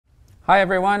Hi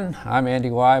everyone, I'm Andy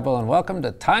Weibel and welcome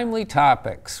to Timely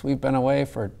Topics. We've been away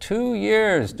for 2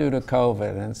 years due to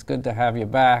COVID and it's good to have you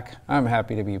back. I'm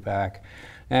happy to be back.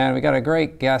 And we got a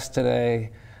great guest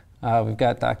today. We've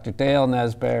got Dr. Dale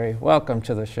Nesbary. Welcome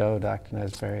to the show, Dr.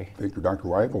 Nesbary. Thank you, Dr.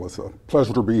 Weibel. It's a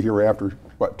pleasure to be here after,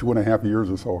 what, 2.5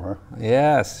 years or so, huh?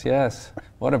 Yes, yes.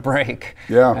 What a break.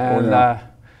 Yeah, and,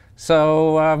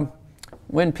 So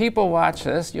when people watch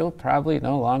this, you'll probably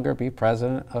no longer be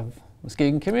president of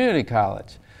Muskegon Community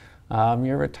College.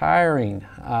 You're retiring.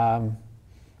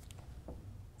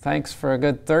 Thanks for a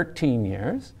good 13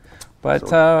 years. But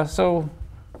sure. So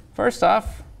first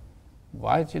off,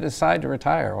 why did you decide to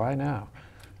retire? Why now?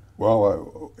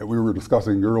 Well, we were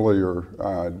discussing earlier,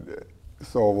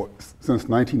 so since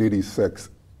 1986,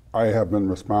 I have been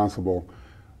responsible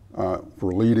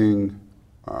for leading,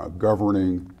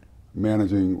 governing,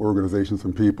 managing organizations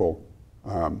and people.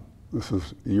 This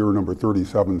is year number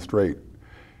 37 straight,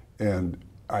 and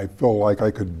I feel like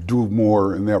I could do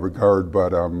more in that regard,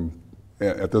 but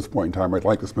at this point in time, I'd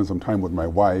like to spend some time with my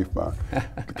wife, the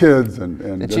kids,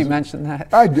 and did she mention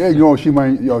that? I did.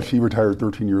 She retired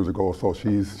 13 years ago, so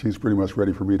she's pretty much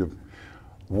ready for me to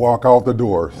walk out the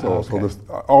door. So, okay. So this,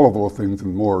 all of those things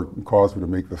and more caused me to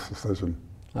make this decision.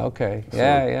 Okay. So,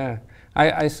 yeah.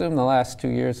 I assume the last 2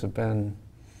 years have been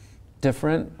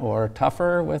different or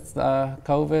tougher with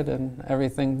COVID and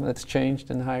everything that's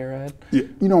changed in higher ed? Yeah,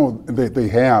 they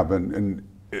have, and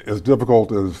as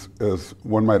difficult as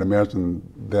one might imagine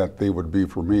that they would be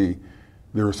for me,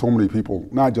 there are so many people,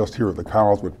 not just here at the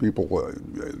college, but people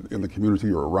in the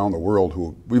community or around the world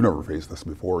who we've never faced this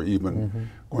before, even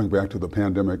going back to the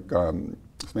pandemic,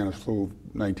 Spanish flu,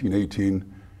 1918.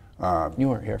 You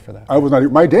weren't here for that. I was not here.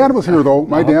 My dad was here though.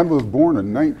 My dad was born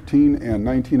in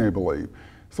 1919, I believe.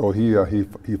 So he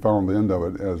found the end of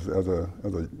it as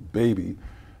a baby,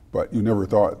 but you never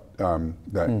thought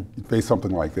that you'd face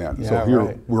something like that. Yeah, so here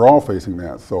right. We're all facing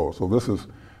that. So this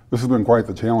has been quite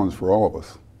the challenge for all of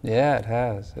us. Yeah, it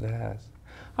has. It has.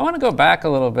 I want to go back a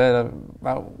little bit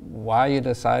about why you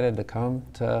decided to come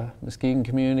to Muskegon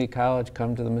Community College,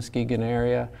 come to the Muskegon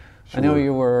area. Sure. I know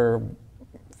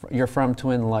you're from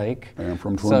Twin Lake. I am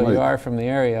from Twin Lake. So you are from the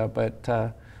area,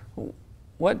 but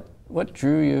what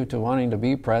drew you to wanting to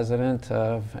be president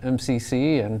of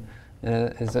MCC, and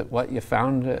is it what you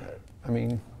found?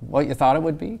 What you thought it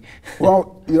would be?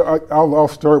 Well, yeah, I'll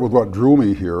start with what drew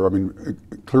me here. I mean,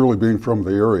 clearly being from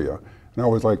the area. And I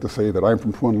always like to say that I'm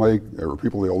from Twin Lake. There are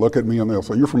people, they'll look at me and they'll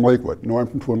say, "You're from Lakewood." No, I'm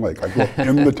from Twin Lake. I grew up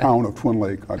in the town of Twin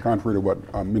Lake, contrary to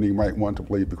what many might want to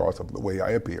believe because of the way I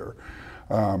appear.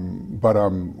 But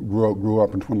grew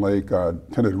up in Twin Lake,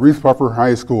 attended Reese Puffer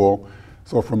High School.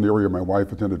 So from the area, my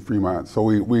wife attended Fremont. So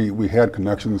we had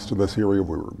connections to this area.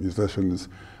 We were musicians.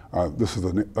 This is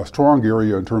a strong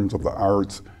area in terms of the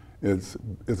arts. It's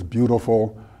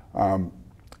beautiful.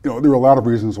 There are a lot of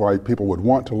reasons why people would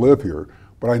want to live here,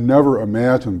 but I never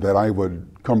imagined that I would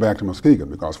come back to Muskegon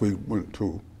because we went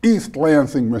to East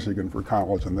Lansing, Michigan for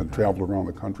college and then traveled around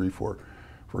the country for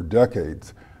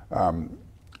decades.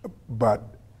 But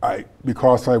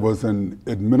because I was in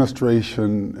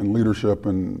administration and leadership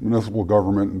and municipal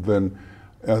government, and then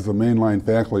as a mainline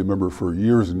faculty member for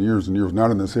years and years and years,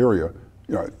 not in this area,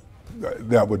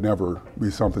 that would never be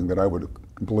something that I would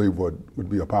believe would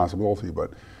be a possibility.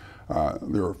 But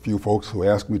there are a few folks who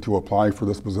asked me to apply for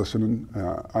this position,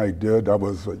 and I did. I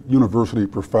was a university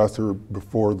professor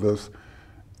before this,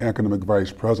 academic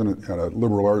vice president at a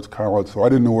liberal arts college, so I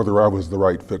didn't know whether I was the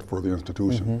right fit for the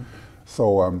institution.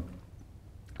 So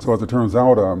as it turns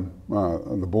out,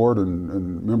 the board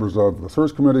and members of the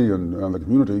search committee and the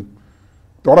community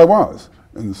thought I was.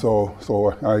 And so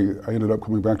I ended up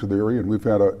coming back to the area,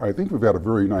 and I think we've had a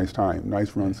very nice time,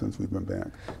 nice run since we've been back.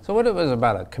 So what it was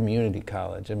about a community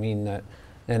college? I mean,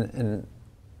 and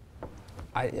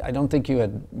I don't think you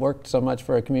had worked so much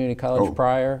for a community college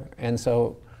prior, and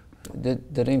so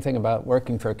did anything about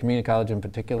working for a community college in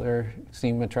particular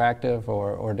seem attractive,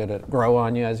 or did it grow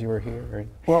on you as you were here?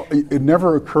 Well, it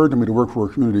never occurred to me to work for a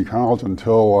community college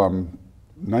until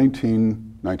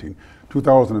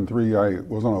 2003. I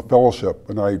was on a fellowship,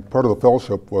 and part of the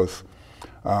fellowship was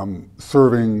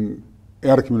serving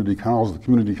at a community college, the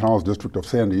Community College District of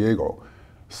San Diego.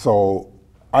 So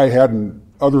I hadn't,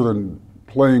 other than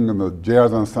playing in the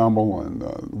jazz ensemble and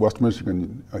West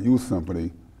Michigan Youth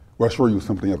Symphony, West Shore Youth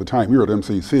Symphony at the time, here at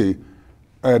MCC,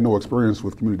 I had no experience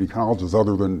with community colleges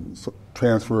other than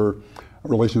transfer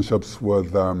relationships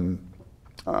with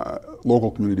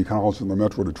local community colleges in the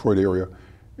Metro Detroit area.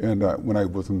 And when I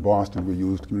was in Boston, we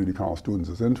used community college students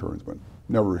as interns, but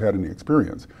never had any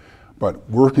experience. But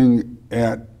working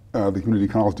at the Community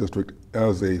College District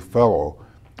as a fellow,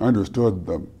 I understood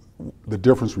the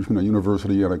difference between a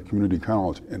university and a community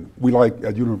college. And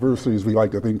at universities, we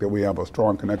like to think that we have a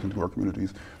strong connection to our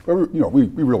communities, but we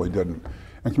really didn't.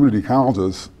 And community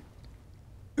colleges,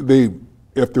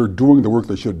 if they're doing the work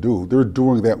they should do, they're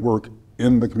doing that work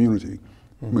in the community.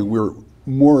 I mean, we're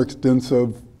more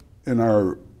extensive in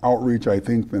our outreach, I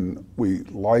think, than we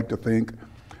like to think,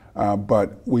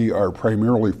 but we are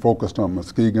primarily focused on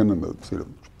Muskegon and the sort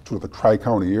of the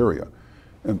Tri-County area.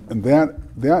 And I'd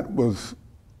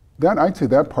say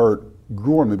that part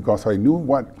grew on me because I knew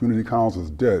what community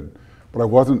colleges did, but I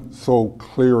wasn't so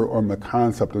clear on the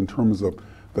concept in terms of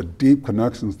the deep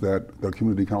connections that the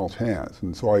community college has.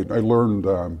 And so I learned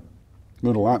a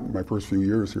lot in my first few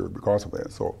years here because of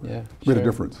that. So yeah, it made a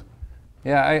difference.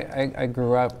 Yeah, I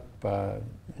grew up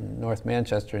in North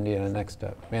Manchester, Indiana, next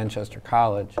to Manchester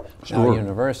College, now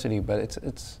university, but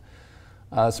it's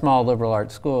a small liberal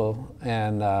arts school,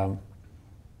 and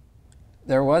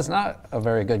there was not a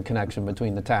very good connection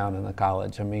between the town and the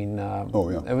college. I mean,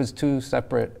 it was two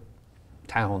separate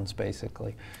towns,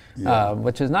 basically,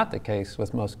 which is not the case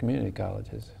with most community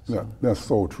colleges. So. Yeah, that's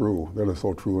so true. That is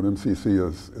so true. And MCC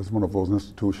is one of those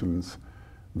institutions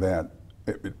that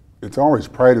it's always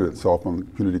prided itself on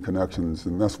community connections,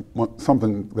 and that's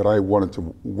something that I wanted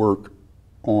to work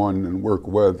on and work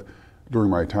with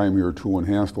during my time here to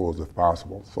enhance those if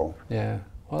possible. So yeah,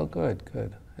 well, good.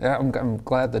 Yeah, I'm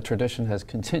glad the tradition has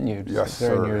continued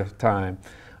during your time.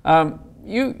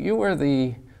 You were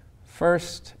the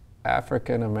first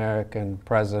African American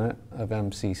president of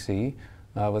MCC.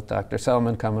 With Dr.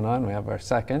 Selman coming on, we have our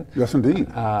second. Yes, indeed.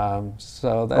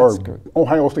 So that's our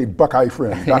Ohio State Buckeye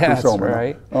friend, Dr. That's Selman.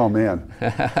 Right. Oh man.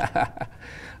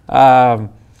 I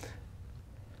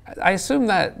assume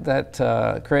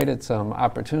that created some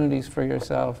opportunities for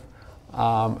yourself,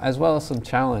 as well as some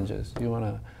challenges. Do you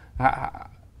want to?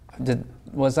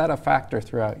 Was that a factor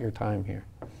throughout your time here?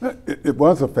 It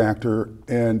was a factor,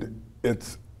 and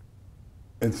it's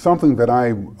something that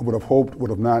I would have hoped would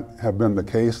have not have been the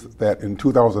case, that in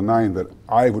 2009 that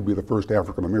I would be the first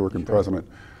African American president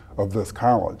of this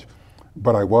college.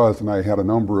 But I was, and I had a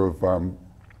number of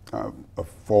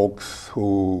folks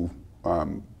who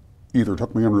either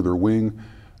took me under their wing,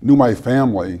 knew my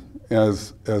family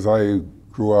as I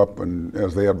grew up and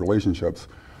as they had relationships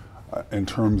in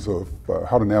terms of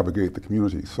how to navigate the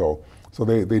community. So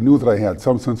they knew that I had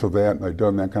some sense of that, and I'd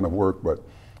done that kind of work. But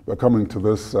coming to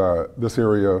this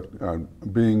area,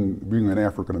 being an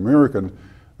African American,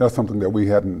 that's something that we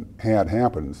hadn't had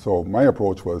happen. So my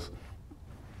approach was,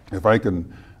 if I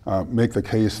can make the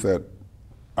case that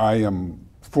I am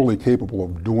fully capable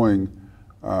of doing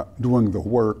the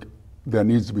work that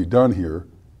needs to be done here,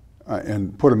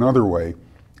 and put another way,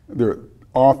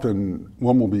 often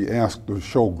one will be asked to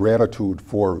show gratitude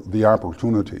for the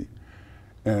opportunity,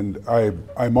 and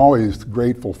I'm always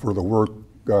grateful for the work.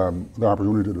 The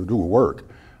opportunity to do work,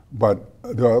 but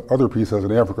the other piece, as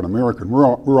an African American,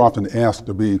 we're often asked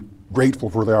to be grateful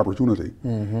for the opportunity,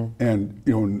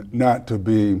 and not to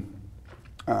be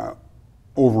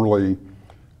overly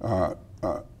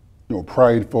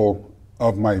prideful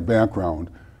of my background,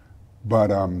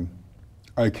 but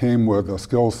I came with a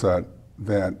skill set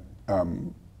that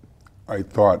I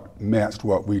thought matched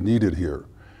what we needed here,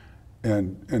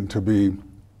 and to be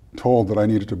told that I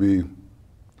needed to be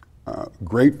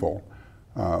grateful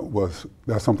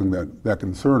that's something that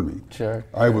concerned me. Sure.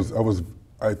 I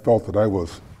felt that I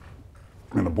was,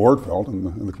 and the board felt,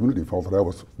 and the community felt that I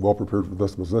was well prepared for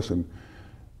this position,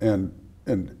 and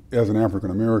as an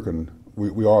African American,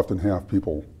 we often have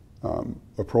people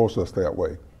approach us that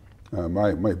way.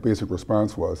 My basic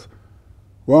response was,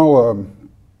 well,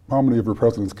 how many of your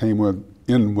presidents came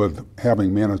in with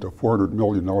having managed a $400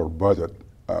 million budget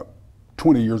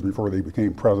 20 years before they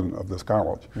became president of this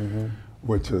college,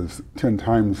 which is 10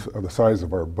 times the size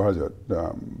of our budget.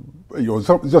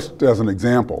 Just as an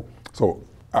example. So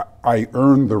I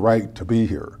earned the right to be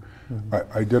here.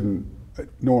 I didn't.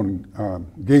 No one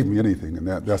gave me anything, and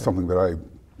that's something that I,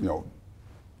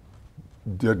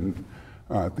 didn't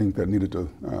think that needed to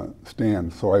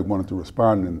stand. So I wanted to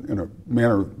respond in a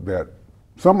manner that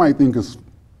some might think is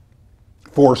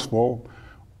forceful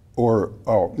or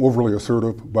overly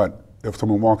assertive, but if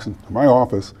someone walks into my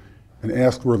office and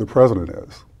asks where the president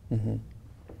is,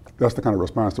 that's the kind of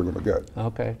response they're going to get.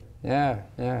 Okay, yeah.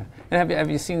 And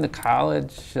have you seen the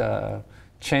college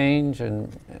change in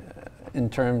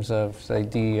terms of, say,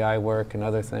 DEI work and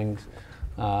other things?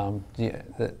 Do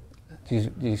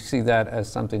you see that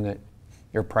as something that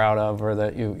you're proud of, or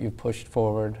that you pushed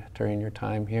forward during your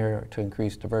time here to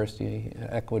increase diversity,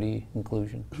 equity,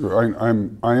 inclusion? Sure,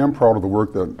 I am proud of the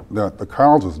work that the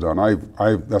college has done.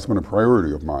 That's been a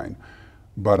priority of mine.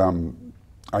 But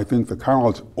I think the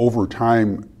college over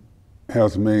time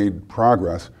has made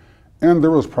progress, and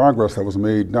there was progress that was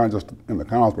made not just in the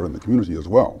college but in the community as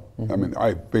well. I mean,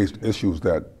 I faced issues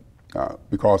that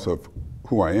because of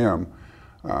who I am,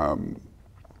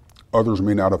 others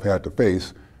may not have had to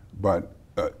face, but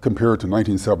compared to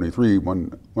 1973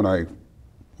 when I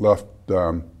left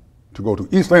to go to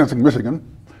East Lansing,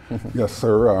 Michigan, yes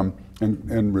sir,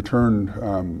 and returned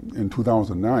in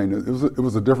 2009, it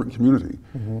was a different community.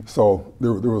 So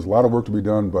there was a lot of work to be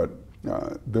done, but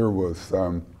there was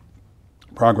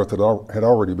progress that had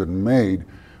already been made,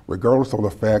 regardless of the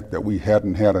fact that we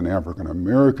hadn't had an African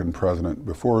American president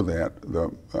before that.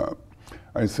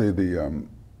 I'd say the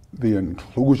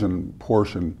inclusion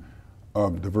portion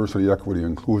of diversity, equity,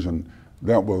 inclusion,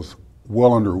 that was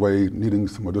well underway, needing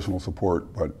some additional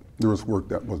support, but there was work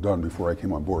that was done before I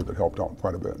came on board that helped out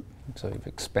quite a bit. So you've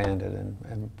expanded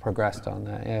and progressed on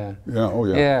that, yeah. Yeah, oh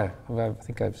yeah. Yeah, I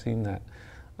think I've seen that.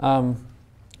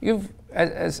 You've,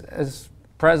 as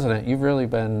president, you've really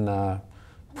been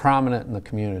prominent in the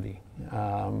community.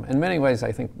 In many ways,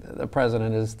 I think the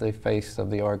president is the face of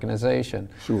the organization.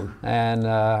 Sure. And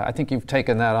I think you've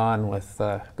taken that on with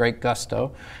great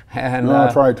gusto. And no,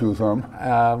 I try to some.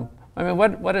 I mean,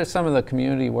 what are some of the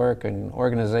community work and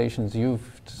organizations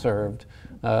you've served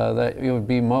that you would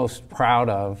be most proud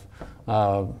of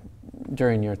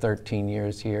during your 13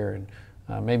 years here,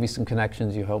 and maybe some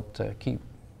connections you hope to keep?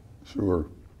 Sure.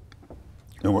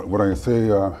 And what I say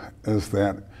is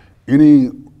that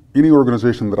any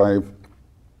organization that I've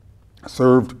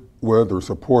served with or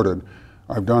supported,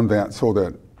 I've done that so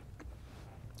that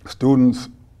students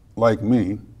like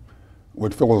me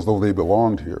would feel as though they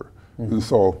belonged here. And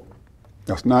so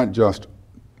that's not just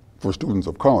for students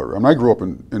of color. I mean, I grew up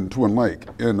in Twin Lake,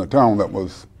 in a town that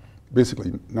was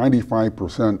basically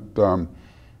 95%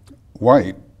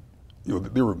 white. You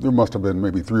know, there must have been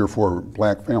maybe 3 or 4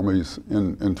 black families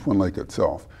in Twin Lake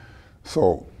itself.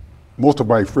 So most of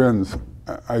my friends,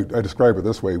 I describe it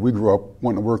this way: we grew up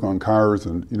wanting to work on cars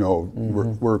and, you know,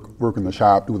 work in the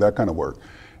shop, do that kind of work.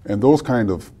 And those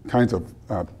kinds of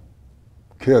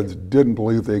kids didn't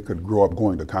believe they could grow up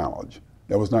going to college.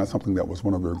 That was not something that was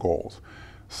one of their goals.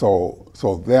 So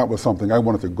that was something I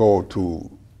wanted to go to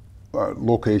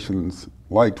locations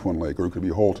like Twin Lake, or it could be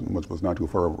Holton, which was not too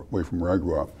far away from where I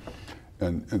grew up,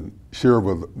 and share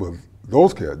with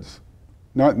those kids,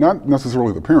 not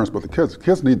necessarily the parents, but the kids.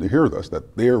 Kids need to hear this,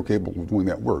 that they are capable of doing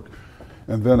that work.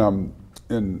 And then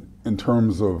in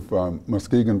terms of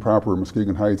Muskegon proper,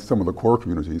 Muskegon Heights, some of the core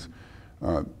communities,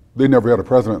 they never had a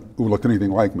president who looked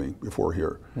anything like me before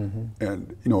here.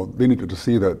 And you know, they needed to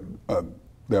see that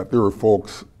that there were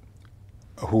folks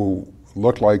who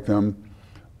looked like them,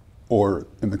 or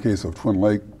in the case of Twin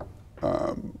Lake,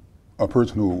 a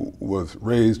person who was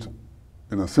raised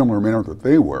in a similar manner that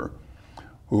they were,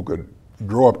 who could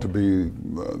grow up to be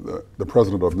the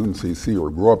president of MCC, or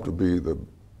grow up to be the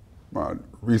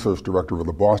research director of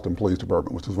the Boston Police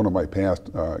Department, which is one of my past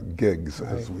gigs,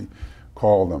 as we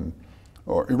call them,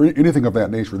 or anything of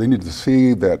that nature. They needed to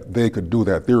see that they could do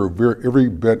that. They were every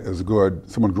bit as good.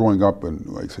 Someone growing up in,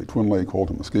 like say, Twin Lake,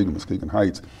 Holton, Muskegon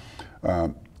Heights,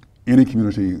 any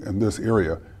community in this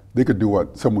area, they could do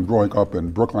what someone growing up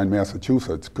in Brookline,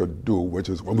 Massachusetts could do, which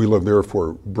is when we lived there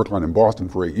for Brookline and Boston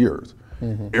for 8 years.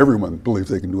 Everyone believes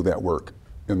they can do that work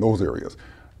in those areas.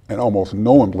 And almost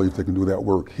no one believes they can do that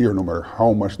work here, no matter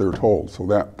how much they're told. So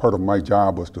that part of my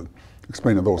job was to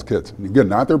explain to those kids. And again,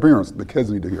 not their parents, the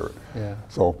kids need to hear it. Yeah.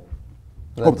 So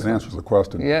I hope that answers the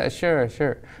question. Yeah, sure.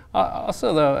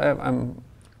 Also though,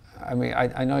 I mean,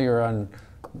 I know you're on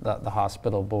the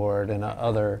hospital board and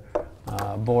other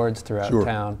boards throughout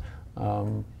town.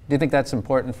 Do you think that's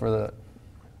important for the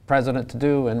president to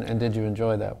do, and did you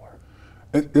enjoy that work?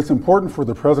 It's important for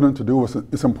the president to do.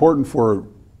 It's important for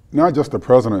not just the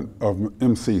president of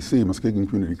MCC, Muskegon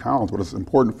Community College, but it's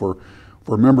important for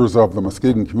members of the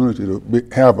Muskegon community to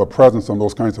have a presence on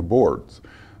those kinds of boards.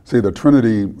 Say the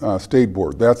Trinity State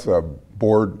Board, that's a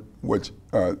board which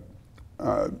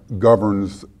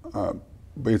governs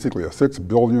basically a $6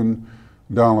 billion,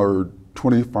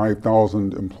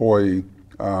 25,000 employee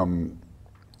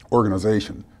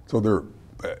organization. So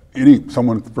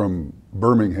someone from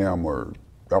Birmingham or,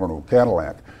 I don't know,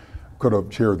 Cadillac could have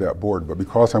chaired that board, but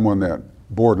because I'm on that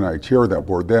board and I chair that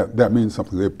board, that means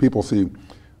something. People see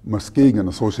Muskegon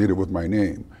associated with my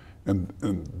name, and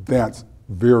that's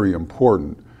very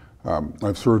important.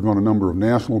 I've served on a number of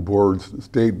national boards,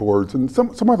 state boards, and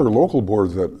some other local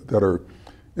boards that are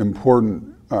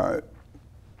important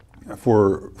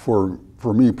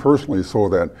for me personally, so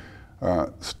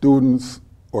that students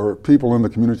or people in the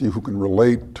community who can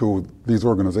relate to these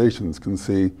organizations can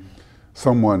see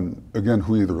someone, again,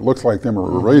 who either looks like them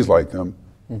or raised like them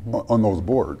on those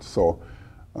boards. So,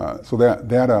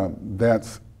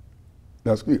 that's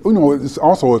it's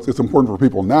also it's important for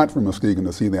people not from Muskegon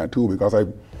to see that too, because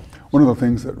one of the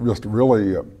things that just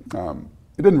really it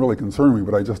didn't really concern me,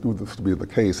 but I just knew this to be the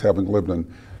case, having lived in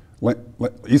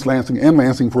East Lansing and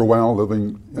Lansing for a while,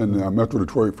 living in Metro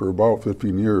Detroit for about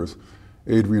 15 years.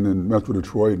 Adrian in Metro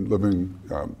Detroit, living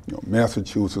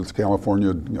Massachusetts,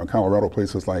 California, Colorado,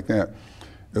 places like that,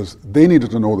 is they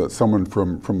needed to know that someone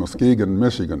from Muskegon,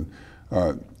 Michigan,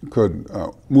 could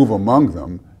move among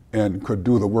them and could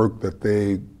do the work that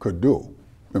they could do.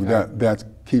 I mean, that's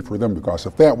key for them, because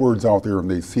if that word's out there and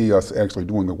they see us actually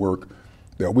doing the work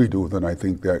that we do, then I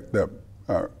think that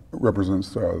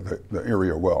represents the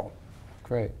area well.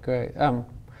 Great.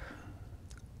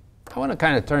 I want to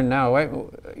kind of turn now.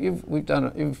 You've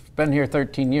been here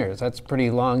 13 years. That's a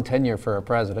pretty long tenure for a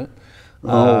president.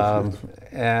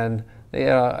 And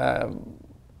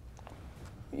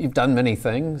you've done many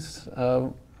things.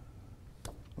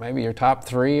 Maybe your top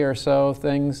 3 or so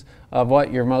things of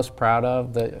what you're most proud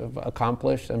of that you've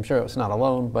accomplished. I'm sure it's not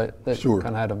alone, but that you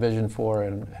kind of had a vision for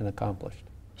and accomplished.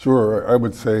 Sure. I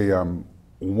would say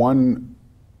one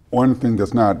thing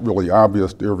that's not really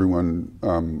obvious to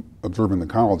everyone observing the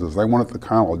college is I wanted the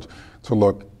college to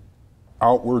look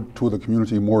outward to the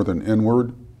community more than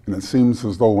inward. And it seems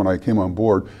as though when I came on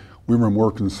board, we were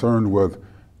more concerned with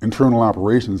internal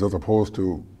operations as opposed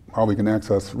to how we can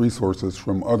access resources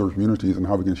from other communities and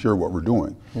how we can share what we're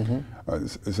doing.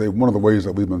 Say one of the ways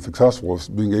that we've been successful is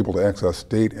being able to access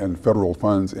state and federal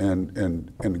funds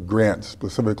and grants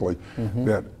specifically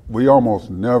that we almost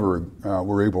never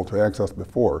were able to access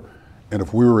before. And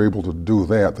if we were able to do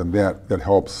that, then that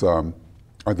helps,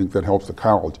 I think that helps the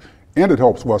college, and it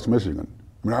helps West Michigan.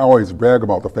 I mean, I always brag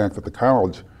about the fact that the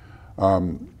college,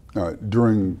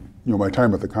 during my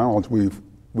time at the college,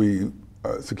 we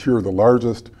secured the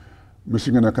largest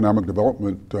Michigan Economic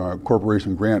Development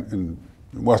Corporation grant in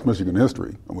West Michigan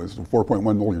history. It was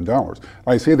 $4.1 million.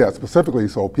 I say that specifically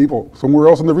so people somewhere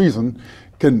else in the region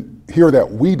can hear that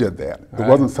we did that. It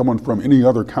wasn't someone from any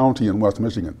other county in West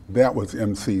Michigan. That was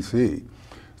MCC.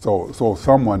 So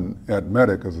someone at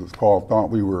Medic, as it's called, thought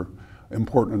we were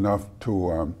important enough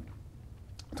to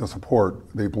support.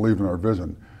 They believed in our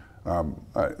vision.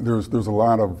 There's a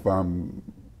lot of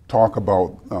talk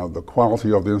about the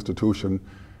quality of the institution,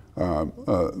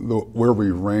 where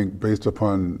we rank based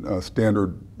upon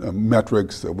standard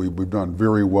metrics. That we've done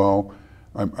very well.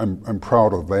 I'm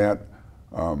proud of that.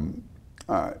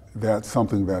 That's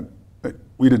something that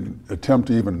we didn't attempt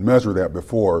to even measure that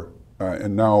before,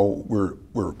 and now we're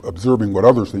observing what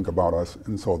others think about us,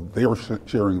 and so they are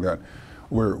sharing that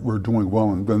we're doing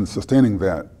well and been sustaining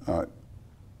that.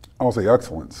 I'll say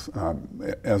excellence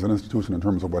as an institution in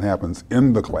terms of what happens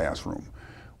in the classroom,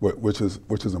 which is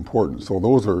important. So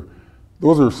those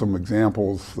are some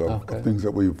examples of things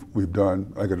that we've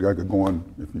done. I could go on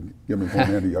if you give me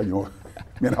one, Andy.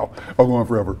 I'll go on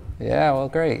forever. Yeah, well,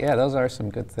 great. Yeah, those are some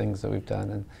good things that we've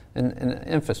done, and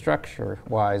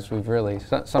infrastructure-wise, we've really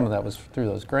some of that was through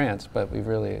those grants, but we've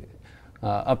really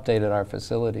updated our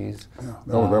facilities. Yeah,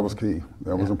 that was key.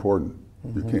 That was important.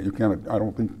 You can't. I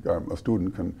don't think a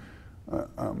student can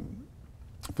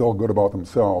feel good about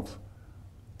themselves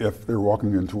if they're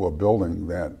walking into a building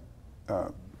that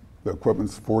the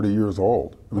equipment's 40 years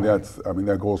old. I mean,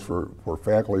 that goes for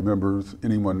faculty members,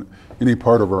 any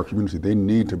part of our community. They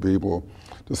need to be able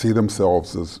to see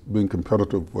themselves as being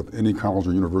competitive with any college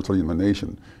or university in the nation.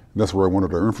 And that's where I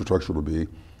wanted our infrastructure to be.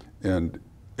 And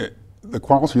the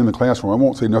quality in the classroom, I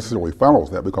won't say necessarily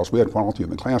follows that, because we had quality in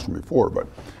the classroom before, but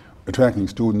attracting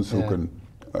students who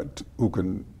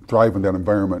can thrive in that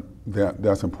environment,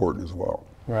 that's important as well.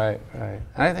 Right.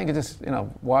 I think it just,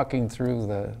 walking through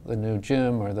the new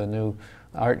gym or the new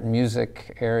art and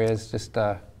music areas just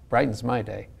brightens my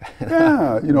day.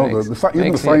 Yeah, even the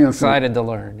science excited to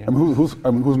learn. I mean, who's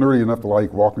nerdy enough to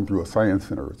like walking through a science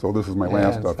center? So this is my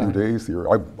last few days here.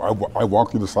 I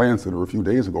walked through the science center a few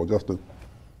days ago just to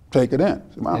take it in.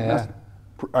 So, wow,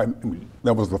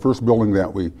 that was the first building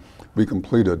that we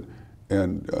completed,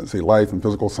 and say life and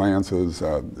physical sciences,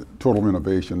 total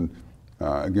innovation.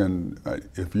 Again,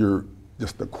 if you're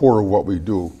just the core of what we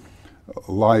do,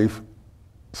 life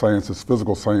sciences,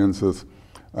 physical sciences,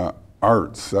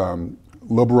 arts,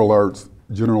 liberal arts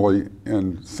generally,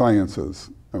 and sciences.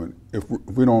 I mean, if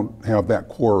we don't have that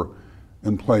core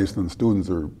in place, then students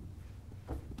are,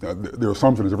 their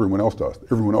assumption is everyone else does.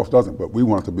 Everyone else doesn't, but we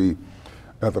want to be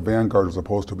at the vanguard as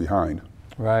opposed to behind.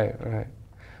 Right.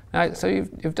 So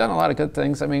you've done a lot of good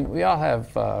things. I mean, we all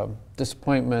have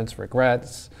disappointments,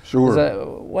 regrets. Sure.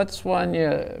 What's one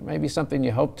maybe something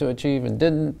you hoped to achieve and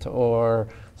didn't, or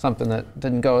something that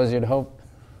didn't go as you'd hoped?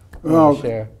 Well,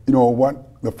 share? You know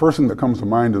what? The first thing that comes to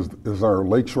mind is our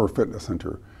Lakeshore Fitness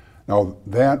Center. Now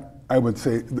that, I would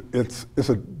say, it's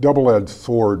a double-edged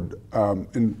sword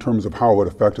in terms of how it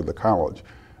affected the college.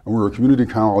 And we were a community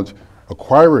college.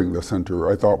 Acquiring the center,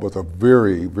 I thought, was a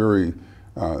very, very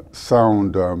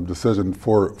sound decision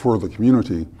for the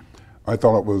community. I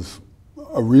thought it was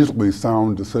a reasonably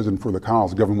sound decision for the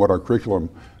college, given what our curriculum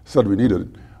said we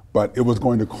needed. But it was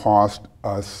going to cost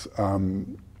us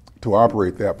to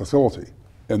operate that facility.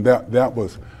 And that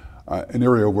was an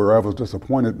area where I was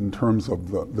disappointed in terms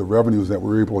of the revenues that we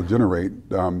were able to generate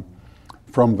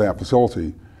from that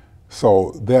facility.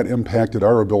 So that impacted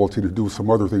our ability to do some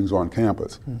other things on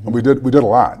campus. Mm-hmm. And we did a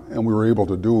lot, and we were able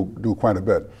to do quite a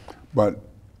bit. But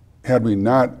had we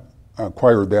not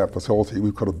acquired that facility,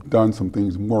 we could have done some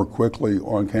things more quickly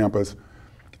on campus,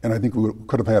 and I think we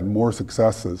could have had more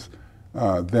successes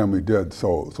than we did.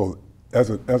 So as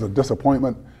a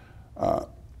disappointment,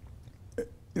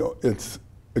 you know, it's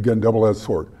again double-edged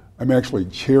sword. I'm actually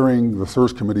chairing the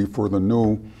search committee for the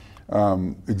new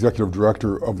executive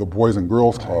director of the Boys and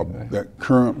Girls Club that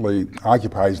currently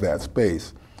occupies that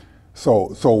space.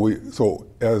 So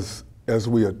as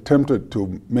we attempted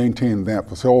to maintain that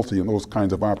facility and those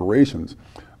kinds of operations,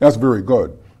 that's very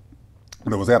good,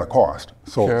 but it was at a cost.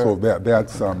 So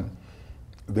that's one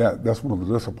of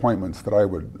the disappointments that I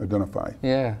would identify.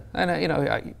 Yeah, and you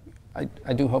know,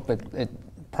 I do hope it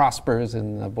prospers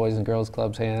in the Boys and Girls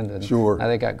Club's hand, and sure.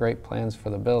 They got great plans for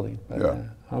the building. But, yeah.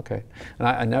 Okay, and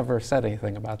I never said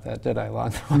anything about that, did I,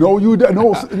 Lon? No, you did.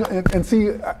 No, and see,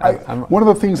 one of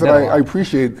the things that I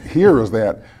appreciate here is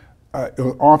that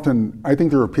often I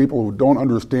think there are people who don't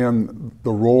understand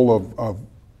the role of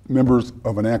members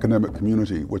of an academic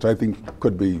community, which I think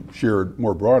could be shared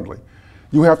more broadly.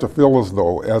 You have to feel as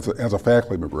though, as a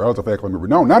faculty member, I was a faculty member.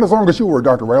 No, not as long as you were,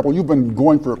 Dr. Rappel. You've been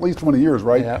going for at least 20 years,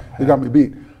 right? Yep. You got me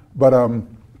beat. But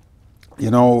you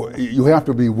know, you have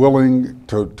to be willing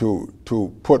to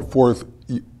put forth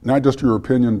not just your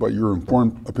opinion, but your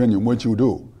informed opinion, which you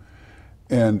do.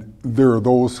 And there are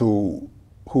those who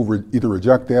either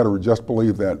reject that or just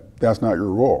believe that that's not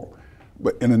your role.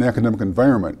 But in an academic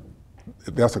environment,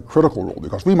 that's a critical role,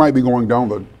 because we might be going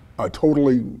down a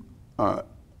totally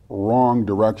wrong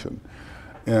direction.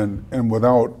 And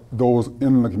without those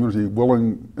in the community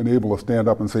willing and able to stand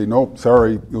up and say, no,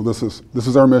 sorry, you know, this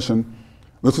is our mission,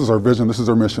 this is our vision, this is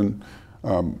our mission,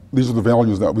 these are the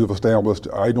values that we've established,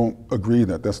 I don't agree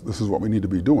that this is what we need to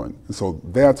be doing. And so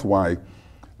that's why,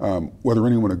 whether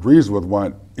anyone agrees with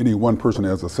what any one person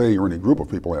has to say or any group of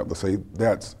people have to say,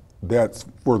 that's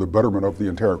for the betterment of the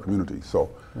entire community. So,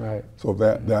 so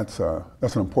that's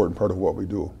an important part of what we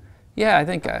do. Yeah, I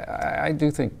think I do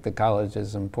think the college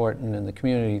is important in the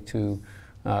community to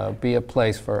be a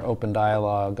place for open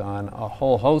dialogue on a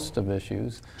whole host of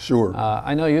issues. Sure.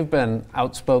 I know you've been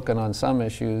outspoken on some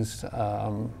issues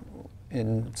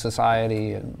in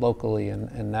society and locally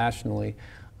and nationally.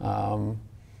 Do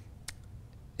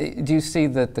you see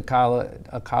that a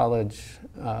college,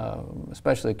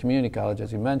 especially a community college,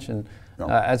 as you mentioned,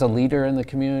 as a leader in the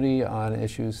community on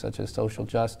issues such as social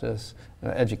justice,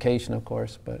 education, of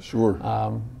course, but sure.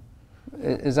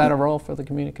 Is that a role for the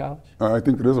community college? I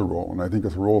think it is a role, and I think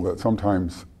it's a role that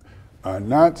sometimes,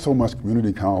 not so much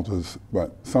community colleges,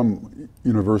 but some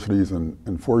universities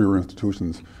and four-year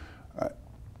institutions,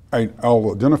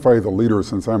 I'll identify the leader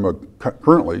since I'm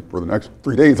currently, for the next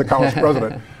 3 days, a college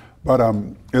president. But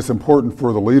it's important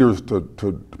for the leaders to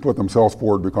put themselves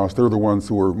forward, because they're the ones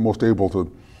who are most able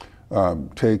to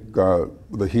take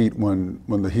the heat when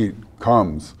the heat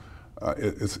comes.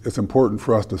 It's important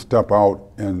for us to step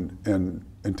out and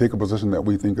take a position that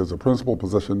we think is a principled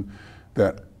position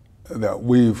that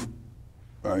we've,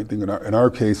 I think in our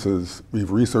cases,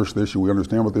 we've researched the issue, we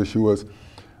understand what the issue is.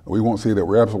 We won't say that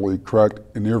we're absolutely correct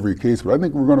in every case, but I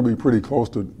think we're going to be pretty close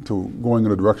to going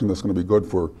in a direction that's going to be good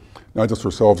for not just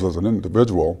ourselves as an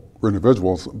individual or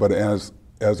individuals, but as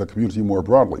a community more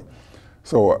broadly.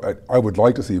 So I would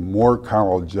like to see more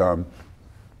college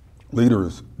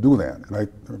leaders do that.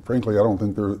 And frankly, I don't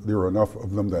think there are enough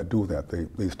of them that do that.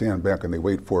 They stand back and they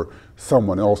wait for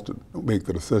someone else to make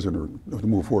the decision or to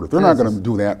move forward. If they're not going to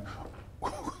do that,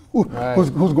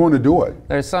 who's going to do it?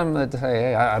 There's some that say,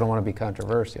 hey, I don't want to be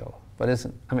controversial, but it's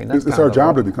our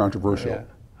job to be controversial.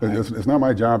 Yeah. It's not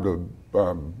my job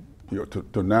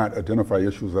to not identify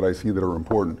issues that I see that are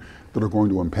important, that are going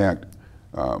to impact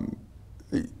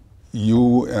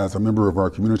you as a member of our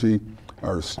community,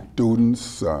 our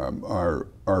students, our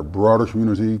broader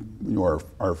community,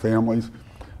 our families.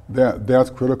 That's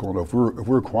critical. And if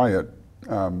we're quiet,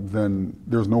 then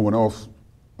there's no one else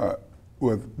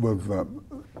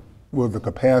with the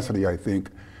capacity, I think,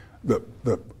 the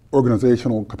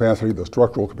organizational capacity, the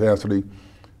structural capacity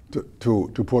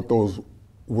to put those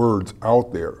words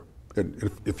out there.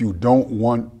 And if you don't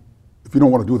want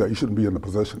to do that, you shouldn't be in the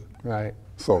position. Right.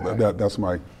 So that's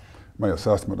my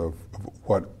assessment of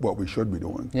what we should be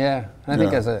doing. Yeah, I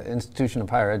think as an institution of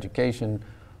higher education,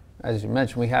 as you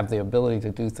mentioned, we have the ability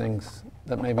to do things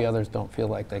that maybe others don't feel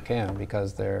like they can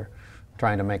because they're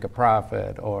trying to make a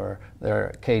profit, or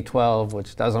they're K-12,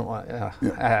 which doesn't want,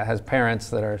 has parents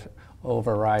that are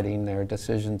overriding their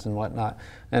decisions and whatnot.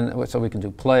 And so we can do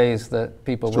plays that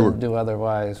people wouldn't do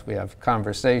otherwise. We have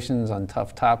conversations on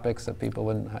tough topics that people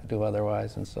wouldn't do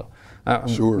otherwise. And so I'm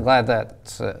glad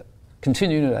that's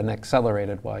continued and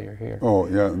accelerated while you're here. Oh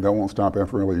yeah, that won't stop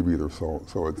after I leave either. So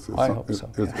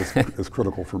it's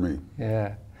critical for me.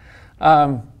 Yeah.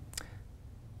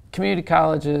 Community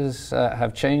colleges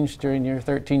have changed during your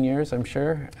 13 years, I'm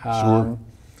sure.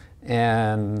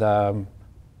 And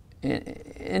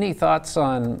any thoughts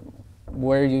on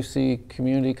where you see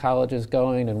community colleges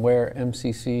going and where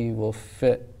MCC will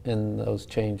fit in those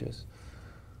changes?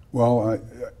 Well,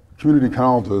 community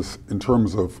colleges, in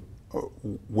terms of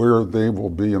where they will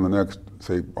be in the next,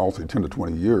 I'll say 10 to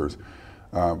 20 years,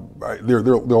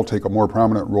 they'll take a more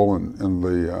prominent role in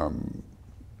the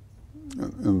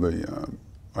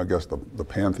I guess the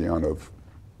pantheon of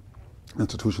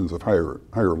institutions of higher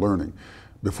learning.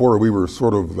 Before, we were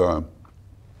sort of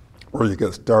where you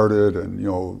get started, and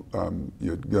you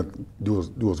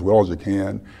do as well as you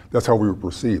can. That's how we were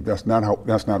perceived. That's not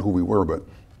who we were. But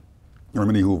there are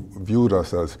many who viewed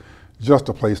us as just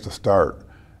a place to start.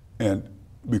 And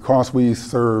because we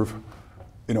serve,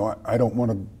 I don't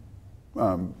want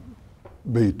to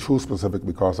be too specific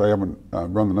because I haven't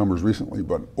run the numbers recently,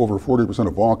 but over 40%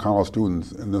 of all college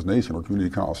students in this nation are community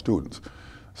college students.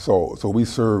 So we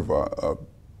serve,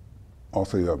 I'll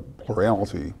say, a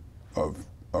plurality of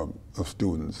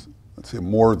students. Let's say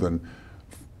more than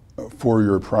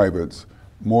four-year privates,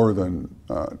 more than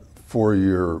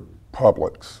four-year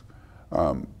publics.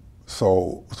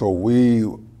 So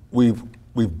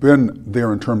we've been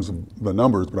there in terms of the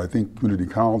numbers, but I think community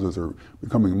colleges are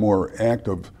becoming more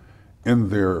active in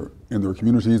their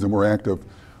communities and more active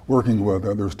working with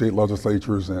their state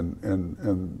legislatures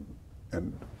and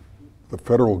the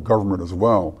federal government as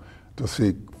well to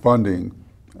seek funding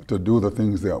to do the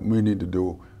things that we need to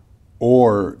do,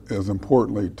 or as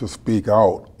importantly, to speak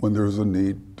out when there's a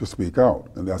need to speak out.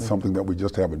 And that's something that we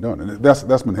just haven't done. And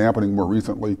that's been happening more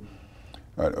recently.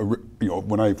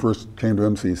 When I first came to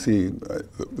MCC,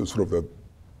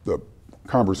 the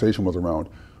conversation was around,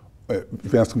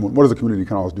 if you ask them, what does a community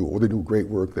college do? Well, they do great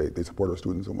work, they support our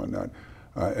students and whatnot.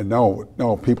 And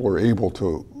now people are able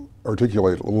to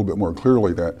articulate a little bit more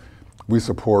clearly that we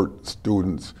support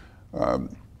students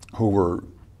who were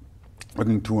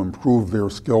looking to improve their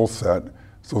skill set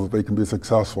so that they can be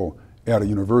successful at a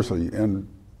university. And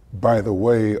by the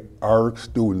way, our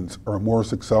students are more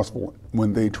successful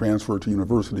when they transfer to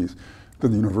universities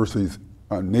than the universities'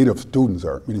 native students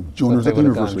are, meaning juniors at the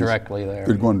universities.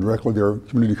 They're going directly there.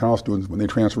 Community college students, when they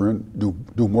transfer in,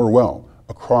 do more well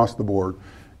across the board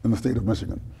in the state of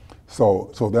Michigan.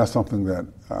 So that's something that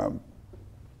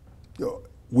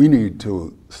we need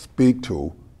to speak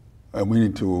to, and we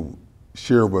need to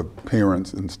share with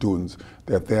parents and students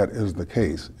that is the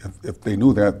case. If they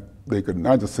knew that, they could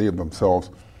not just save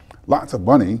themselves lots of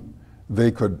money, they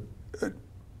could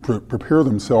prepare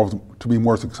themselves to be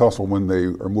more successful when they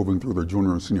are moving through their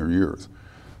junior and senior years.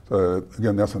 So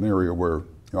again, that's an area where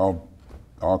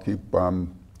I'll keep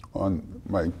pounding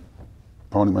my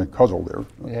cudgel there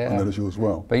on that issue as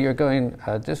well. But you're going,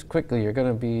 just quickly, you're going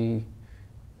to be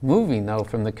moving though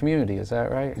from the community, is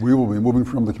that right? We will be moving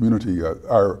from the community.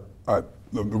 The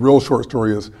real short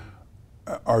story is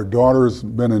our daughter's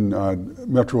been in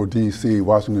Metro DC,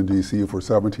 Washington DC for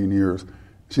 17 years.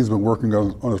 She's been working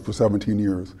on us for 17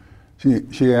 years.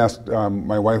 She asked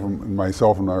my wife and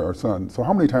myself and our son, so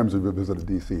how many times have you visited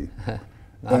DC?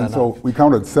 And so we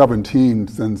counted 17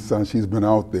 since she's been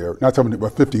out there. Not 17,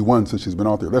 but 51 since she's been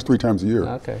out there. That's 3 times a year.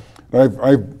 Okay.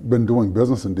 I've been doing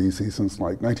business in DC since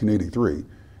like 1983.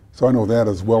 So I know that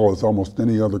as well as almost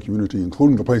any other community,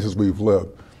 including the places we've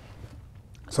lived.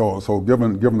 So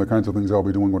given the kinds of things I'll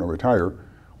be doing when I retire,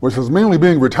 which is mainly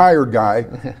being retired guy,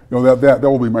 that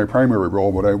will be my primary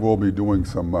role, but I will be doing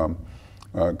some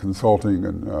consulting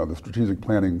in the strategic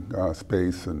planning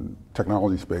space and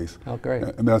technology space. Oh, great.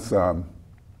 And that's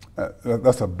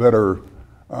a better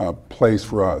place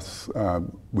for us,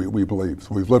 we believe.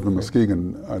 So we've lived in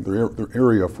Muskegon, the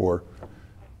area for,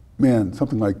 man,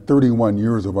 something like 31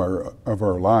 years of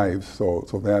our lives. So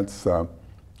that's a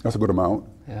good amount.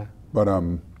 Yeah. But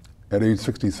at age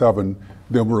 67,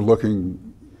 then we're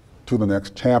looking to the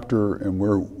next chapter, and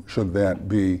where should that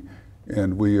be?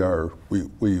 And we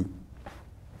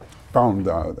found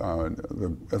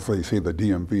as they say, the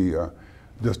DMV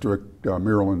district,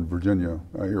 Maryland, Virginia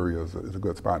area is a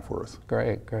good spot for us.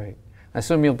 Great, great. I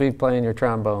assume you'll be playing your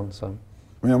trombone some.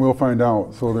 Yeah, we'll find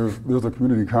out. So there's a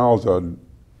community college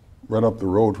right up the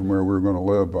road from where we're going to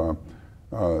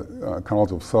live,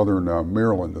 College of Southern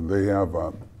Maryland, and they have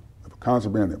a concert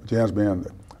band, they have a jazz band.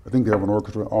 I think they have an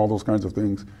orchestra, all those kinds of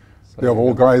things. So they have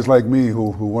old guys like me who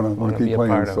want to keep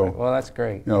playing. So, well, that's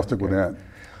great. Yeah, I'll stick with that.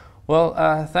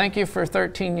 Well, thank you for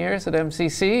 13 years at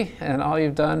MCC and all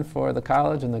you've done for the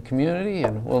college and the community,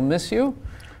 and we'll miss you,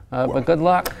 but good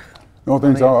luck. No,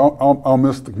 thanks. I'll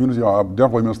miss the community. I'll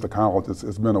definitely miss the college.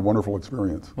 It's been a wonderful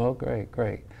experience. Well, great,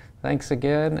 great. Thanks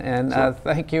again, and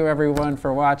thank you everyone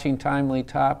for watching Timely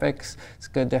Topics. It's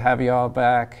good to have you all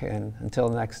back, and until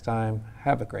next time,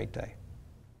 have a great day.